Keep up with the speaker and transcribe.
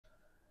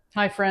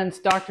Hi friends,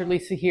 Dr.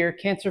 Lisa here,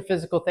 cancer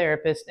physical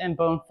therapist and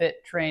BoneFit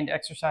trained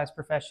exercise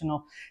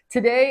professional.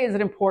 Today is an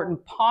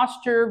important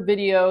posture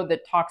video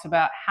that talks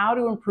about how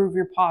to improve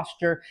your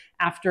posture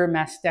after a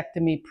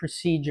mastectomy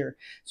procedure.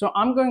 So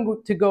I'm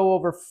going to go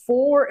over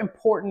 4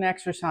 important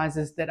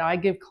exercises that I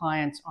give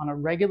clients on a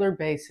regular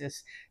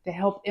basis to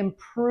help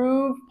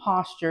improve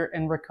posture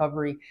and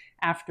recovery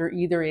after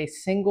either a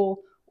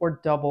single or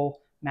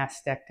double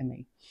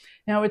mastectomy.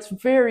 Now, it's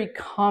very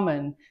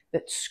common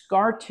that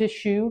scar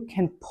tissue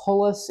can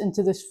pull us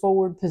into this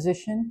forward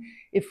position.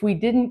 If we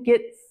didn't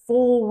get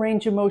full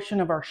range of motion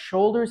of our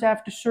shoulders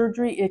after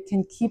surgery, it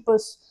can keep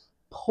us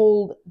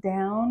pulled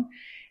down.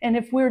 And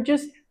if we're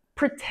just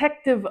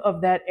protective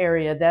of that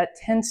area, that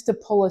tends to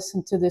pull us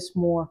into this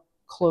more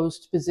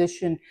closed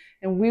position.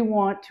 And we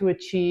want to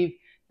achieve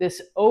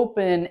this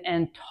open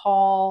and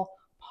tall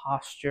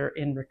posture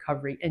in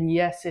recovery. And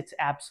yes, it's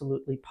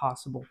absolutely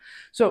possible.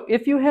 So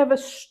if you have a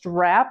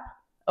strap,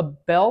 a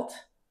belt,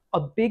 a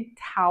big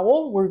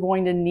towel, we're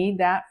going to need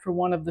that for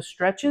one of the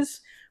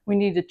stretches. We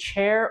need a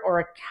chair or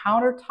a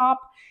countertop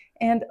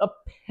and a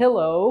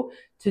pillow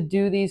to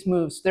do these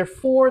moves. They're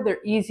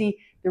easy,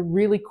 they're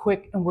really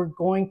quick, and we're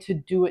going to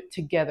do it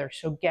together.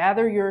 So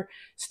gather your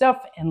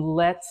stuff and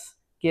let's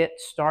get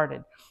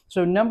started.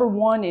 So number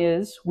 1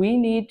 is we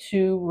need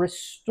to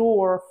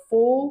restore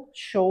full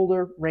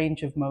shoulder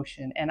range of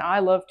motion. And I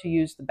love to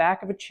use the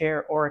back of a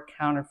chair or a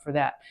counter for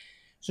that.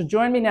 So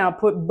join me now.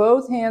 Put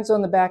both hands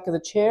on the back of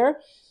the chair.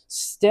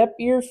 Step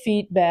your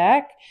feet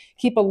back.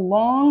 Keep a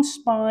long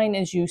spine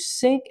as you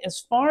sink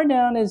as far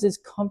down as is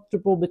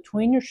comfortable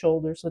between your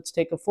shoulders. Let's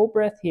take a full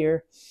breath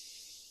here.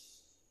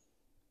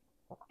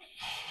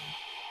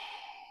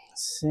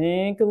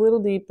 Sink a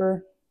little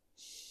deeper.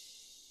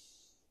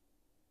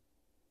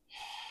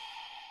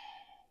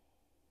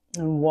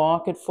 And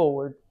walk it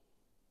forward.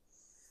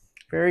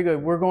 Very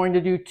good. We're going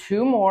to do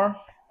 2 more.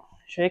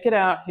 Shake it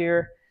out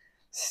here.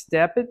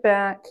 Step it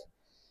back.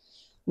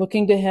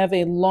 Looking to have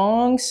a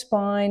long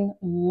spine,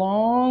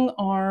 long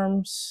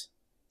arms,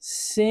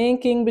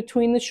 sinking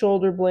between the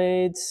shoulder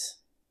blades,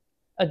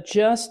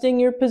 adjusting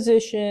your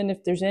position.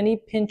 If there's any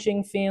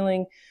pinching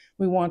feeling,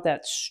 we want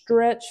that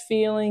stretch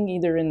feeling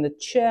either in the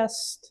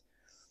chest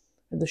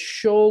or the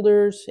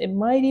shoulders. It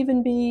might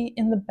even be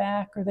in the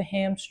back or the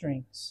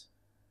hamstrings.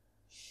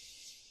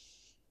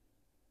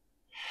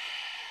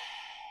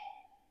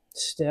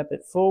 Step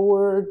it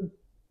forward.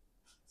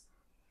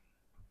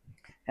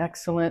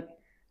 Excellent.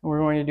 We're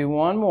going to do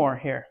 1 more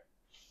here.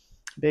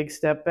 Big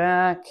step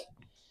back.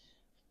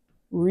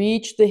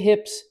 Reach the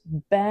hips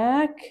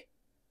back.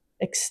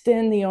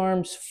 Extend the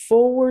arms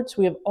forward so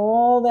we have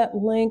all that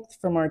length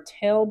from our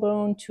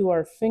tailbone to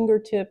our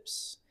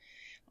fingertips.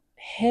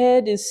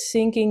 Head is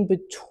sinking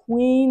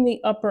between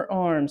the upper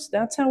arms.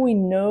 That's how we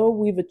know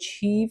we've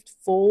achieved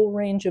full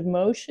range of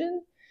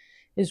motion,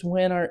 is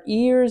when our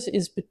ears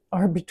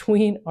are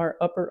between our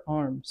upper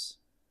arms.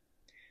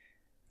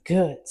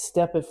 Good.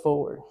 Step it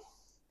forward.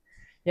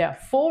 Yeah,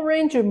 full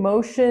range of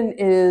motion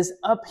is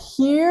up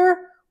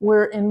here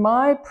where in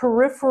my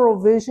peripheral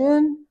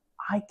vision,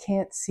 I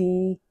can't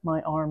see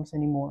my arms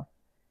anymore.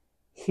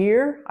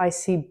 Here, I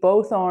see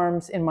both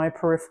arms in my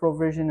peripheral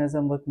vision as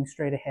I'm looking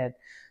straight ahead.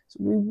 So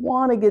we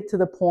want to get to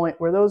the point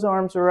where those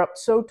arms are up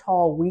so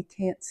tall we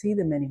can't see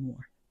them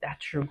anymore.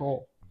 That's your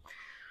goal.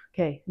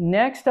 Okay,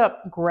 next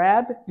up,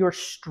 grab your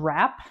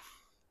strap.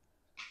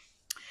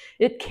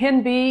 It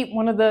can be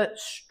one of the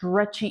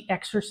stretchy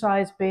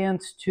exercise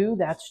bands too.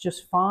 That's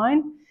just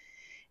fine.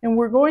 And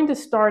we're going to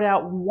start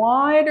out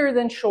wider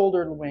than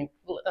shoulder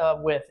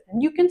width.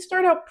 And you can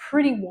start out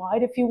pretty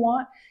wide if you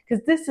want,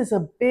 because this is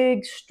a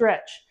big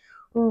stretch.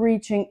 We're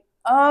reaching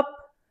up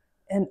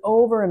and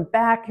over and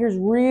back. Here's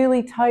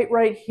really tight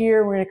right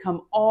here. We're going to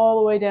come all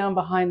the way down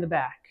behind the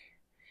back.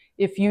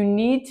 If you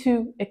need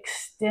to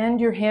extend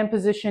your hand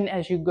position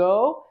as you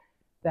go,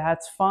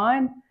 that's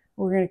fine.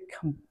 We're going to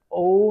come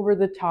over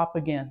the top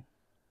again.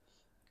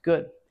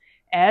 Good.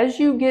 As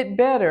you get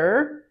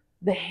better,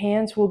 the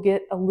hands will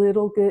get a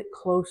little bit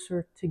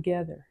closer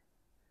together.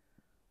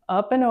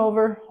 Up and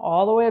over,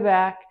 all the way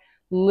back.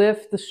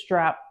 Lift the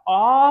strap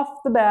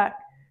off the back.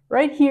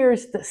 Right here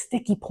is the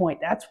sticky point.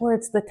 That's where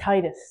it's the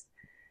tightest.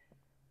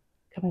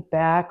 Coming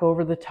back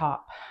over the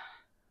top.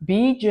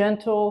 Be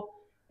gentle.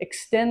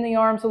 Extend the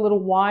arms a little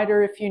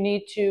wider if you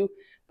need to,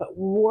 but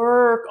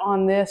work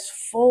on this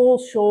full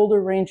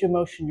shoulder range of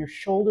motion. Your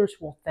shoulders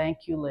will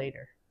thank you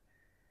later.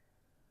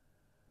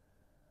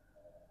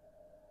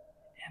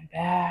 And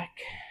back.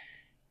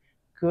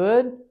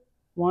 Good.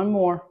 1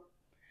 more.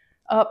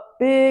 Up,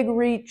 big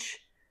reach,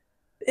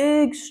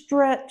 big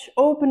stretch,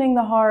 opening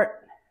the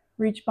heart.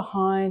 Reach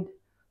behind,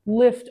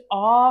 lift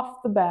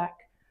off the back,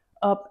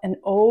 up and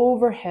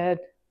overhead.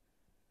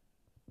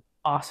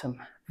 Awesome.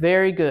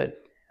 Very good.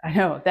 I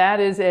know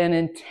that is an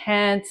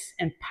intense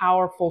and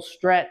powerful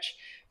stretch,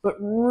 but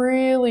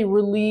really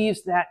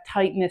relieves that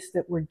tightness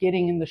that we're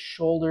getting in the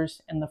shoulders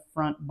and the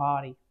front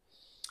body.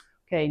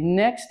 Okay,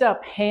 next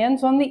up,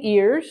 hands on the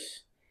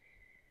ears.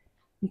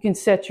 You can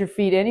set your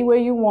feet any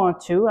way you want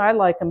to. I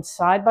like them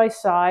side by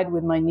side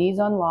with my knees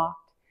unlocked.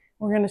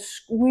 We're going to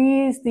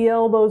squeeze the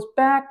elbows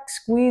back,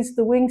 squeeze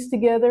the wings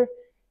together,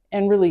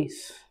 and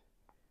release.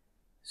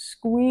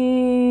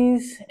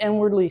 Squeeze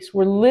and release.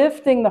 We're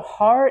lifting the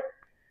heart.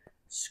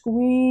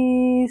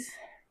 Squeeze,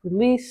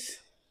 release.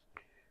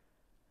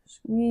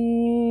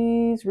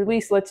 Squeeze,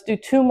 release. Let's do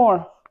 2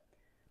 more.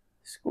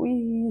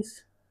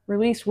 Squeeze,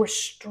 release. We're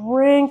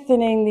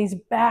strengthening these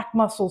back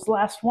muscles.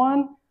 Last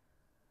one.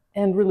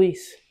 And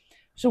release.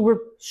 So we're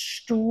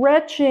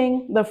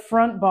stretching the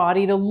front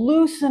body to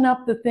loosen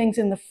up the things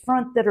in the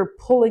front that are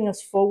pulling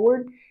us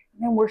forward.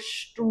 And then we're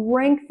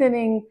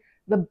strengthening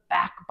the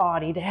back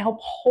body to help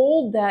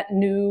hold that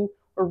new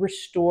or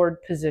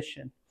restored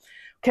position.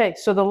 Okay,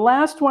 so the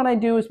last one I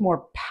do is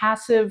more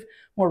passive,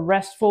 more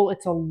restful.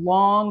 It's a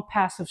long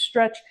passive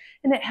stretch,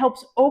 and it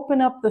helps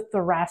open up the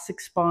thoracic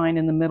spine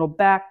and the middle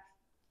back.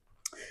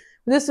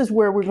 This is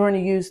where we're going to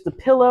use the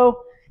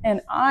pillow,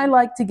 and I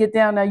like to get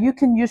down. Now you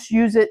can just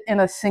use it in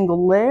a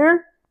single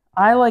layer.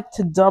 I like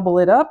to double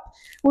it up.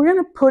 We're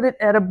going to put it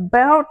at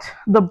about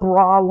the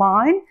bra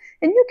line,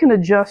 and you can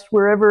adjust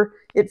wherever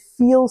it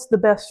feels the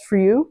best for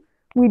you.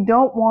 We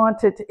don't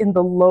want it in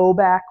the low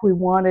back. We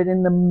want it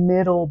in the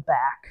middle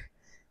back.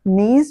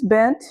 Knees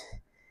bent,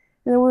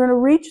 and then we're going to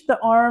reach the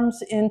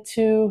arms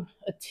into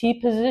a T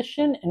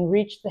position and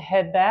reach the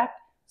head back.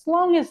 As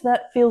long as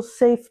that feels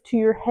safe to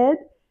your head,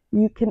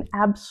 you can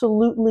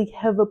absolutely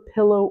have a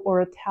pillow or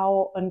a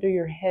towel under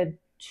your head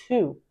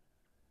too.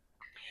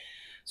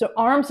 So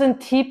arms in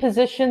T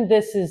position,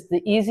 this is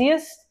the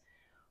easiest.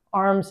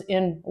 Arms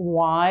in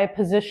Y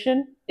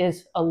position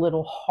is a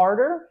little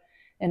harder,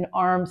 and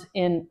arms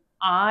in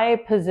I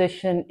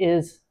position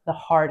is the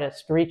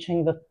hardest,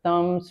 reaching the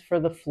thumbs for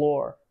the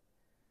floor.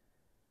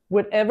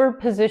 Whatever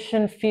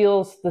position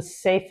feels the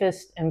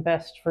safest and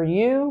best for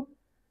you,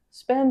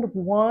 spend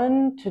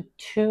 1 to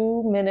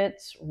 2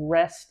 minutes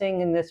resting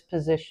in this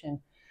position,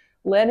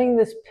 letting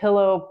this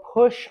pillow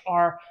push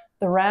our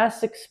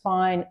thoracic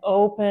spine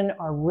open,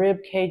 our rib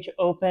cage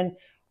open,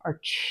 our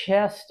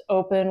chest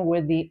open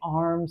with the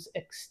arms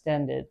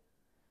extended.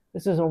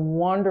 This is a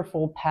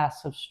wonderful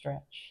passive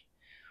stretch.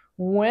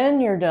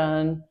 When you're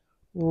done,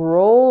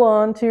 roll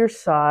onto your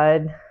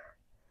side,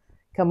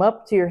 come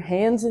up to your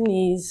hands and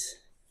knees,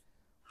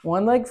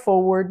 one leg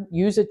forward,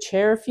 use a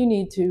chair if you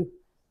need to,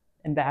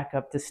 and back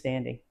up to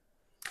standing.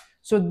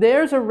 So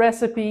there's a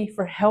recipe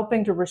for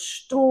helping to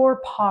restore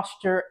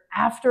posture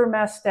after a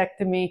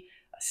mastectomy,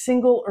 a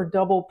single or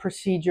double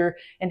procedure,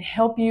 and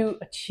help you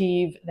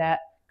achieve that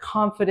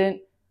confident,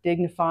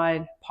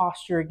 dignified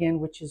posture again,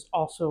 which is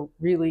also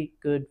really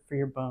good for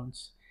your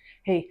bones.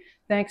 Hey,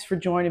 thanks for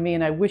joining me,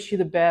 and I wish you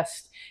the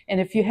best. And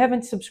if you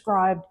haven't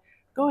subscribed,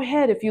 go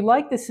ahead. If you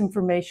like this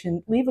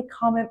information, leave a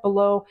comment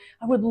below.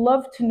 I would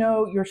love to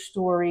know your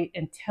story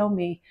and tell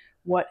me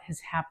what has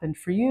happened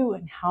for you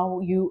and how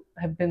you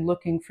have been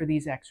looking for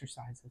these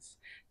exercises.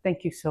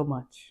 Thank you so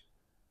much.